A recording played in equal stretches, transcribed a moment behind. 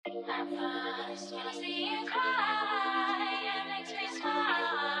At first, when I see you cry, it makes me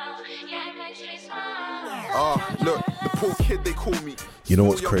smile. Yeah, it makes me smile. Look, the poor kid they call me. You know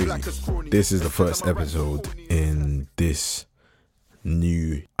what's Small, young, crazy? black as scrawny. This is the They said first I'm a rap episode phony. in this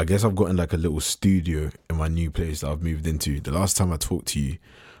new... I guess I've gotten like a little studio in my new place that I've moved into. The last time I talked to you,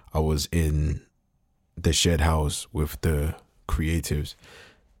 I was in the shared house with the creatives,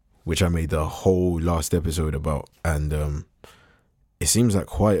 which I made the whole last episode about. And it seems like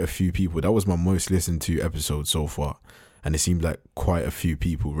quite a few people... That was my most listened to episode so far. And it seemed like quite a few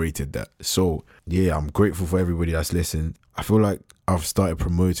people rated that. So, yeah, I'm grateful for everybody that's listened. I feel like I've started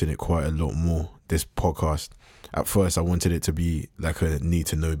promoting it quite a lot more, this podcast. At first, I wanted it to be like a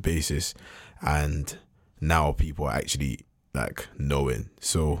need-to-know basis. And now people are actually, like, knowing.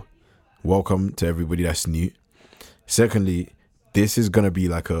 So, welcome to everybody that's new. Secondly, this is going to be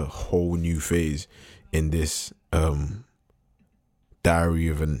like a whole new phase in this Diary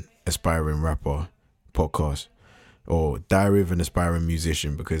of an Aspiring Rapper podcast. Or Diary of an Aspiring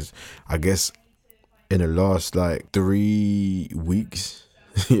Musician, because I guess in the last like 3 weeks,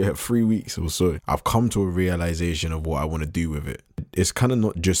 3 weeks or so, I've come to a realization of what I want to do with it. It's kind of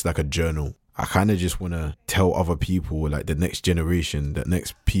not just like a journal. I kind of just want to tell other people, like the next generation, the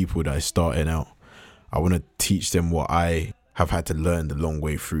next people that are starting out, I want to teach them what I have had to learn the long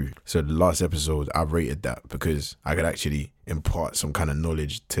way through. So the last episode, I rated that because I could actually impart some kind of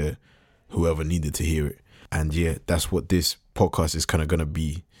knowledge to whoever needed to hear it. And yeah, that's what this podcast is kind of going to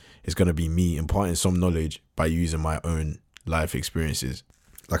be. It's going to be me imparting some knowledge by using my own life experiences.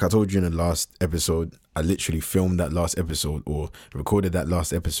 Like I told you in the last episode, I literally filmed that last episode or recorded that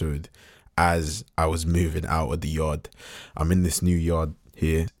last episode as I was moving out of the yard. I'm in this new yard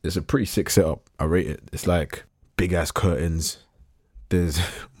here. It's a pretty sick setup. I rate it. It's like big ass curtains. There's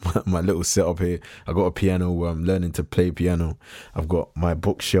my little setup here. I got a piano where I'm learning to play piano. I've got my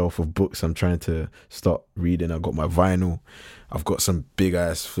bookshelf of books I'm trying to start reading. I've got my vinyl. I've got some big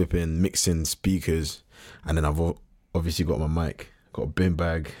ass flipping mixing speakers. And then I've obviously got my mic. Got a bin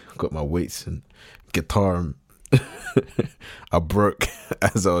bag. Got my weights and guitar. I broke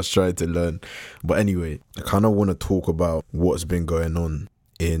as I was trying to learn. But anyway, I kind of want to talk about what's been going on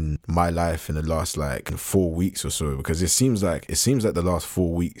in my life in the last like 4 weeks or so, because it seems like the last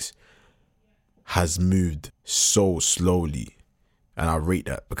 4 weeks has moved so slowly, and I rate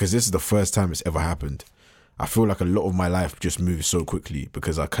that because this is the first time it's ever happened. I feel like a lot of my life just moves so quickly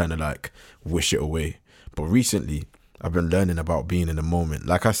because I kind of like wish it away. But recently I've been learning about being in the moment.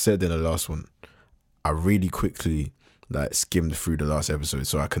 Like I said in the last one, I really quickly like skimmed through the last episode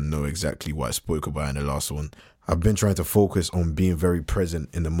so I can know exactly what I spoke about in the last one. I've been trying to focus on being very present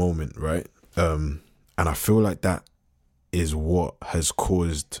in the moment, right? And I feel like that is what has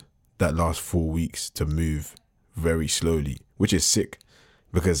caused that last 4 weeks to move very slowly, which is sick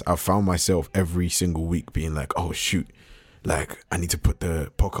because I found myself every single week being like, oh shoot, like I need to put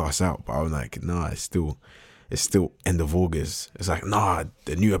the podcast out. But I'm like, nah, it's still end of August. It's like, nah,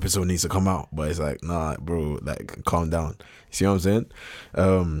 the new episode needs to come out. But it's like, nah, bro, like calm down. See what I'm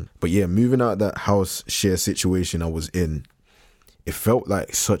saying? But yeah, moving out of that house share situation I was in, it felt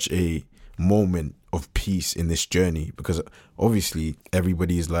like such a moment of peace in this journey because obviously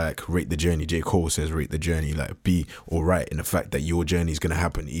everybody is like, rate the journey. J. Cole says, rate the journey, like be all right in the fact that your journey is going to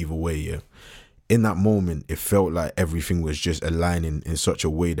happen either way, yeah. In that moment, it felt like everything was just aligning in such a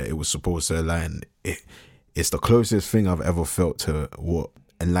way that it was supposed to align. It's the closest thing I've ever felt to what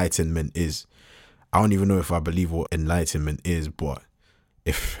enlightenment is. I don't even know if I believe what enlightenment is, but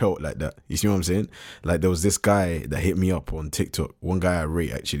it felt like that. You see what I'm saying? Like there was this guy that hit me up on TikTok. One guy I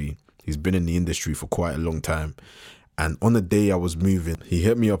rate actually. He's been in the industry for quite a long time. And on the day I was moving, he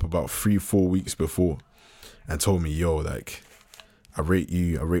hit me up about 3-4 weeks before and told me, yo, like, I rate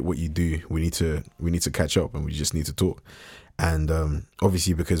you. I rate what you do. We need to catch up and we just need to talk. And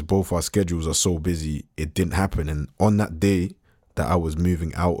obviously because both our schedules are so busy, it didn't happen. And on that day that I was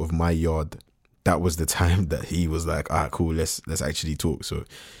moving out of my yard, that was the time that he was like, all right, cool, let's actually talk. So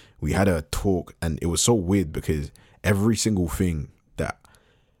we had a talk and it was so weird because every single thing that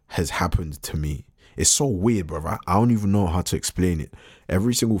has happened to me, it's so weird, bro. I don't even know how to explain it.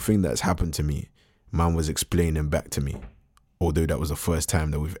 Every single thing that's happened to me, man was explaining back to me. Although that was the first time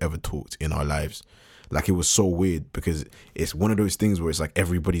that we've ever talked in our lives. Like it was so weird because it's one of those things where it's like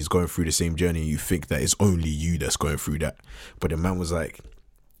everybody's going through the same journey and you think that it's only you that's going through that. But the man was like,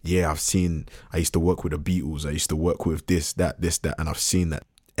 yeah, I used to work with the Beatles. I used to work with this, that. And I've seen that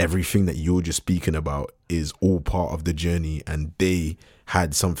everything that you're just speaking about is all part of the journey. And they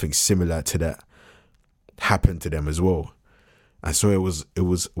had something similar to that happen to them as well. And so it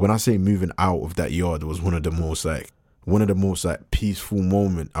was when I say moving out of that yard, it was one of one of the most like peaceful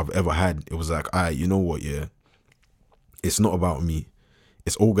moment I've ever had. It was like, all right, you know what, yeah, it's not about me.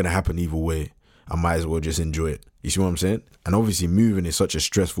 It's all gonna happen either way. I might as well just enjoy it. You see what I'm saying? And obviously moving is such a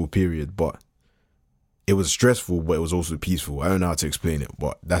stressful period, but it was stressful, but it was also peaceful. I don't know how to explain it,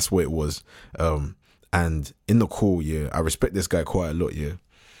 but that's what it was. And in the call, yeah, I respect this guy quite a lot, yeah.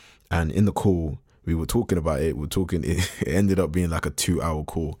 And in the call, we were talking about it. It ended up being like a 2-hour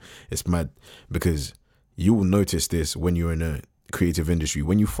call. It's mad because you will notice this when you're in a creative industry.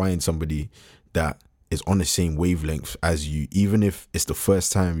 When you find somebody that is on the same wavelength as you, even if it's the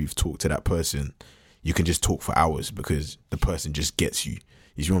first time you've talked to that person, you can just talk for hours because the person just gets you.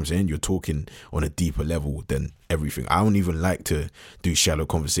 You see what I'm saying? You're talking on a deeper level than everything. I don't even like to do shallow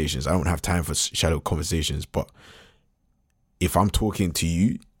conversations. I don't have time for shallow conversations. But if I'm talking to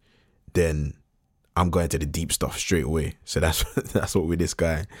you, then I'm going to the deep stuff straight away. So that's what with this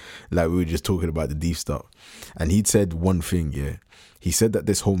guy. Like, we were just talking about the deep stuff. And he'd said one thing, yeah. He said that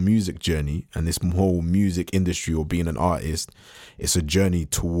this whole music journey and this whole music industry or being an artist, it's a journey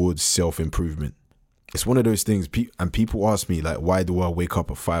towards self-improvement. It's one of those things, and people ask me, like, why do I wake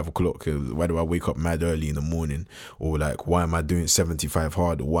up at 5 o'clock? Why do I wake up mad early in the morning? Or, like, why am I doing 75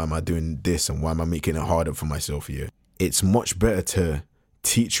 hard? Or why am I doing this? And why am I making it harder for myself here? It's much better to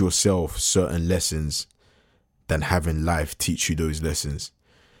teach yourself certain lessons than having life teach you those lessons.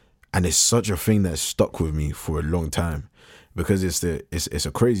 And it's such a thing that's stuck with me for a long time because it's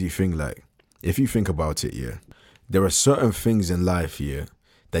a crazy thing. Like, if you think about it, yeah, there are certain things in life here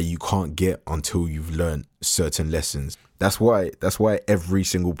that you can't get until you've learned certain lessons. That's why every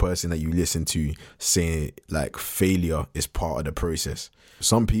single person that you listen to say like failure is part of the process.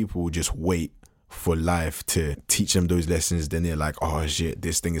 Some people just wait for life to teach them those lessons. Then they're like, oh shit,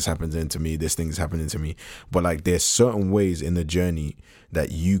 this thing is happening to me. This thing is happening to me. But like, there's certain ways in the journey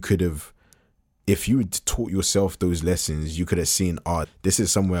that you could have, if you had taught yourself those lessons, you could have seen, this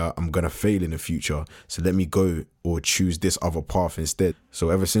is somewhere I'm going to fail in the future. So let me go or choose this other path instead. So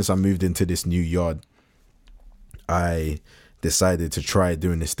ever since I moved into this new yard, I decided to try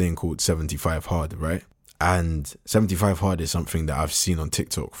doing this thing called 75 hard, right? And 75 hard is something that I've seen on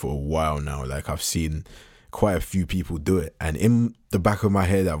TikTok for a while now. Like, I've seen quite a few people do it. And in the back of my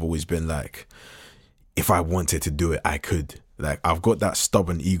head, I've always been like, if I wanted to do it, I could. Like, I've got that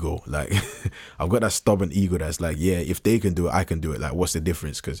stubborn ego. Like, I've got that stubborn ego that's like, yeah, if they can do it, I can do it. Like, what's the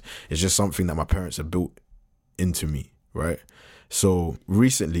difference? Because it's just something that my parents have built into me, right? So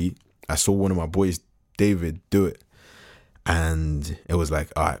recently, I saw one of my boys, David, do it. And it was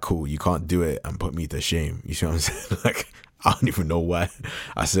like, all right, cool. You can't do it and put me to shame. You see what I'm saying? Like, I don't even know why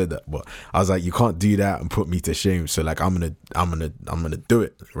I said that, but I was like, you can't do that and put me to shame. So like, I'm gonna do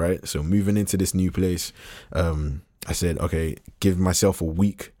it, right? So moving into this new place, I said, okay, give myself a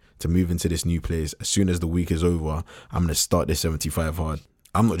week to move into this new place. As soon as the week is over, I'm gonna start this 75 hard.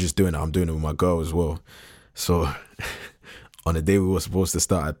 I'm not just doing it; I'm doing it with my girl as well. So on the day we were supposed to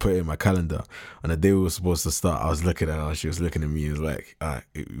start, I put it in my calendar. On the day we were supposed to start, I was looking at her. She was looking at me. It was like, all right,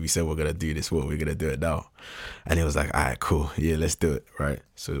 we said we're going to do this. What, we're going to do it now? And it was like, all right, cool. Yeah, let's do it, right?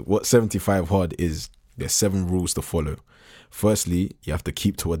 So what 75 hard is, there's 7 rules to follow. Firstly, you have to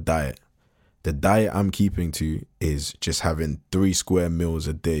keep to a diet. The diet I'm keeping to is just having 3 square meals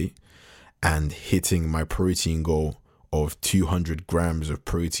a day and hitting my protein goal of 200 grams of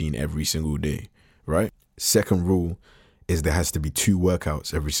protein every single day, right? Second rule is there has to be 2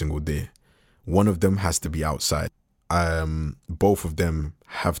 workouts every single day. One of them has to be outside. Both of them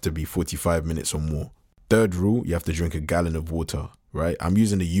have to be 45 minutes or more. Third rule, you have to drink a gallon of water, right? I'm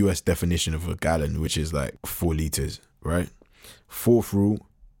using the US definition of a gallon, which is like 4 liters, right? Fourth rule,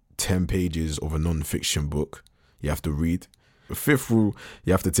 10 pages of a non-fiction book you have to read. Fifth rule,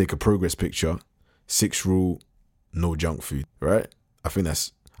 you have to take a progress picture. Sixth rule, no junk food, right?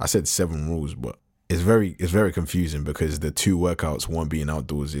 I said 7 rules, but it's very confusing because the 2 workouts, one being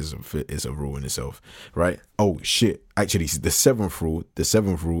outdoors, is a rule in itself, right? Oh shit! Actually, the seventh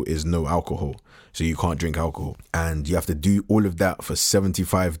rule is no alcohol, so you can't drink alcohol, and you have to do all of that for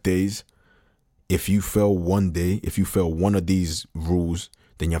 75 days. If you fail one day, if you fail one of these rules,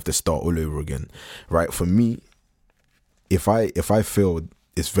 then you have to start all over again, right? For me, if I failed,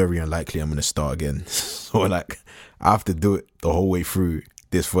 it's very unlikely I'm gonna start again. So like, I have to do it the whole way through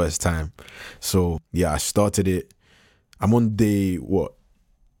this first time. So yeah, I started it. I'm on day,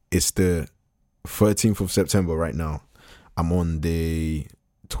 it's the 13th of September right now. I'm on day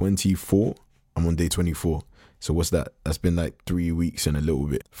 24. I'm on day 24. So what's that? That's been like 3 weeks and a little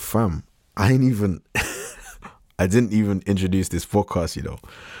bit. Fam, I didn't even introduce this podcast, you know.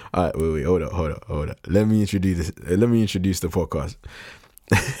 All right, wait, hold up. Let me introduce the podcast.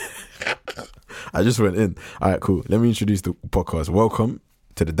 I just went in. All right, cool. Let me introduce the podcast. Welcome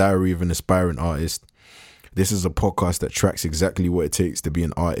to the Diary of an Aspiring Artist. This is a podcast that tracks exactly what it takes to be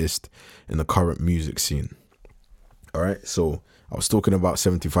an artist in the current music scene. All right, so I was talking about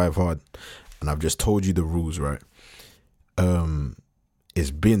 75 Hard, and I've just told you the rules, right?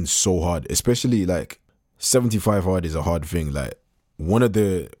 It's been so hard, especially like 75 Hard is a hard thing. Like one of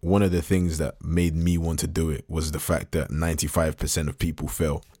the things that made me want to do it was the fact that 95% of people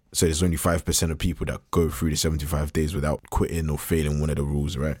fail. So there's only 5% of people that go through the 75 days without quitting or failing one of the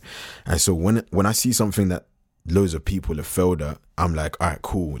rules, right? And so when I see something that loads of people have failed at, I'm like, all right,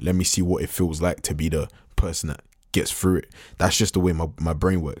 cool. Let me see what it feels like to be the person that gets through it. That's just the way my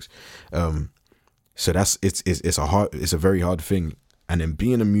brain works. So it's a very hard thing. And then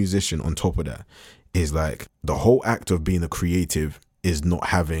being a musician on top of that is like the whole act of being a creative is not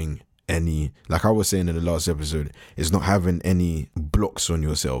having any, like I was saying in the last episode, is not having any blocks on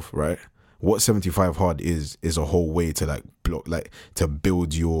yourself, right? What 75 Hard is a whole way to like block, like to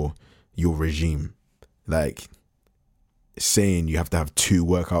build your regime. Like saying you have to have 2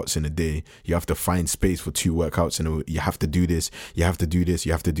 workouts in a day, you have to find space for 2 workouts you have to do this, you have to do this,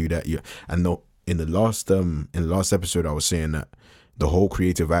 you have to do that. In the last episode I was saying that the whole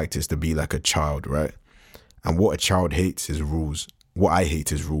creative act is to be like a child, right? And what a child hates is rules. What I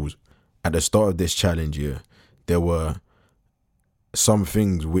hate is rules. At the start of this challenge, there were some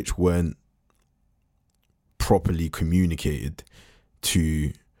things which weren't properly communicated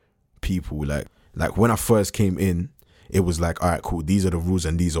to people. Like when I first came in, it was like, all right, cool, these are the rules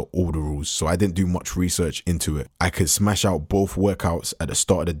and these are all the rules. So I didn't do much research into it. I could smash out both workouts at the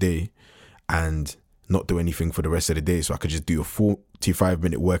start of the day and not do anything for the rest of the day. So I could just do a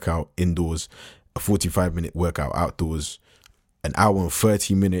 45-minute workout indoors, a 45-minute workout outdoors, an hour and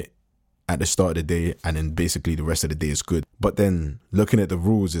 30-minute at the start of the day, and then basically the rest of the day is good. But then looking at the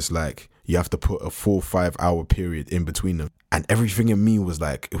rules, it's like you have to put a 4-5 hour period in between them. And everything in me was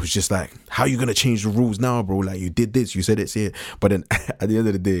like, it was just like, how are you going to change the rules now, bro? Like, you did this, you said it's here. But then at the end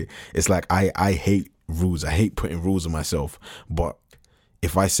of the day, it's like, I hate rules. I hate putting rules on myself. But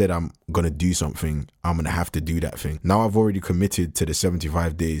if I said I'm going to do something, I'm going to have to do that thing. Now I've already committed to the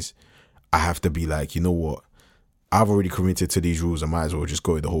 75 days. I have to be like, you know what? I've already committed to these rules. I might as well just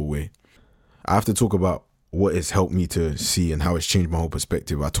go the whole way. I have to talk about what it's helped me to see and how it's changed my whole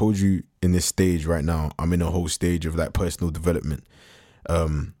perspective. I told you in this stage right now, I'm in a whole stage of like personal development.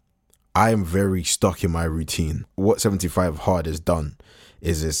 I am very stuck in my routine. What 75 Hard has done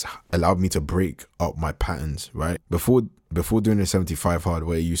is it's allowed me to break up my patterns, right? Before doing the 75 Hard,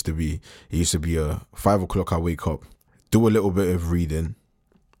 where it used to be a 5 o'clock I wake up, do a little bit of reading,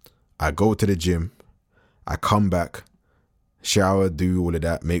 I go to the gym, I come back, shower, do all of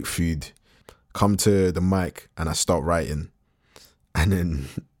that, make food, come to the mic, and I start writing. And then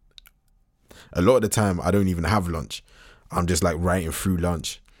a lot of the time I don't even have lunch. I'm just like writing through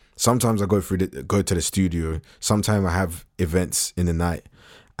lunch. Sometimes I go to the studio. Sometimes I have events in the night,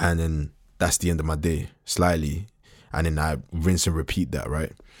 and then that's the end of my day, slightly. And then I rinse and repeat that,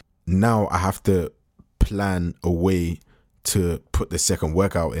 right? Now I have to plan a way to put the second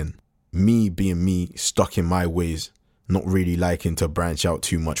workout in. Me being me, stuck in my ways, not really liking to branch out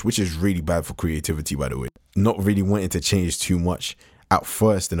too much, which is really bad for creativity, by the way. Not really wanting to change too much. At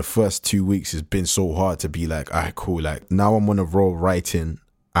first, in the first 2 weeks, it's been so hard to be like, all right, cool. Like now I'm on a roll writing.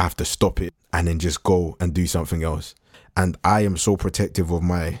 I have to stop it and then just go and do something else. And I am so protective of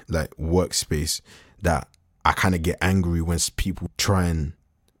my like workspace that I kind of get angry when people try and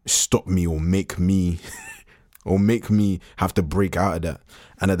stop me or make me have to break out of that.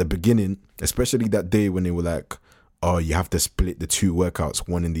 And at the beginning, especially that day when they were like, oh, you have to split the 2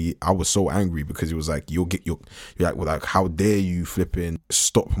 workouts, I was so angry because it was like, you're like, well, like, how dare you flipping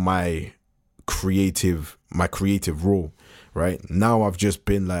stop my creative role, right? Now I've just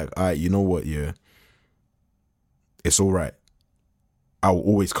been like, all right, you know what? Yeah, it's all right. I'll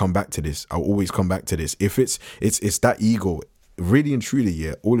always come back to this. If it's that ego, really and truly,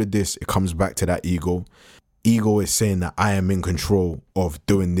 yeah, all of this, it comes back to that ego. Ego is saying that I am in control of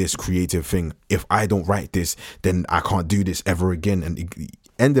doing this creative thing. If I don't write this, then I can't do this ever again. And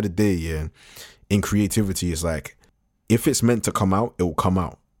end of the day, yeah, in creativity, it's like, if it's meant to come out, it will come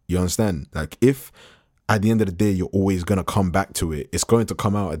out. You understand? Like, if at the end of the day, you're always going to come back to it, it's going to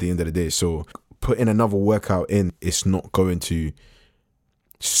come out at the end of the day. So putting another workout in, it's not going to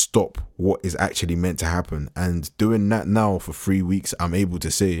stop what is actually meant to happen. And doing that now for 3 weeks, I'm able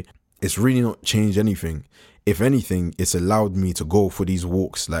to say it's really not changed anything. If anything, it's allowed me to go for these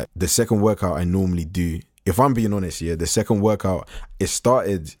walks. Like the second workout I normally do, if I'm being honest, yeah, the second workout, it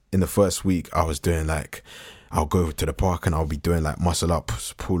started in the first week. I was doing like I'll go to the park and I'll be doing like muscle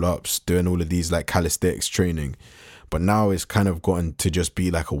ups, pull ups, doing all of these like calisthenics training. But now it's kind of gotten to just be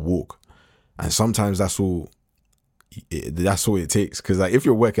like a walk. And sometimes that's all it takes. Because like if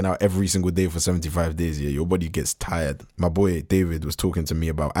you're working out every single day for 75 days, yeah, your body gets tired. My boy David was talking to me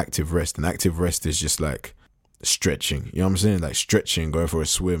about active rest, and active rest is just like stretching. You know what I'm saying? Like stretching, going for a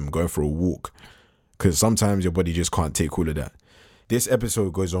swim, going for a walk. Because sometimes your body just can't take all of that. This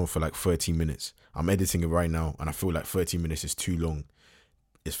episode goes on for like 30 minutes. I'm editing it right now, and I feel like 30 minutes is too long.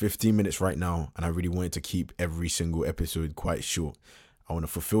 It's 15 minutes right now, and I really wanted to keep every single episode quite short. I want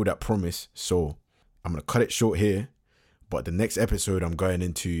to fulfill that promise, so I'm going to cut it short here. But the next episode, I'm going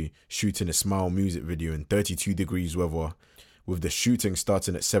into shooting a Smile music video in 32 degrees weather, with the shooting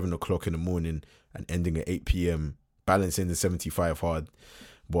starting at 7 o'clock in the morning and ending at 8 p.m, balancing the 75 hard.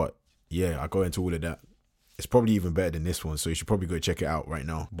 But yeah, I go into all of that. It's probably even better than this one, so you should probably go check it out right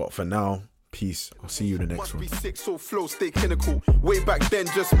now. But for now, peace. I'll see you in the next one. Must be sick, so flow stay clinical. Way back then,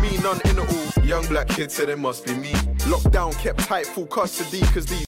 just me, none in it all. Young black kid said it must be me. Lockdown kept tight, full custody, cause these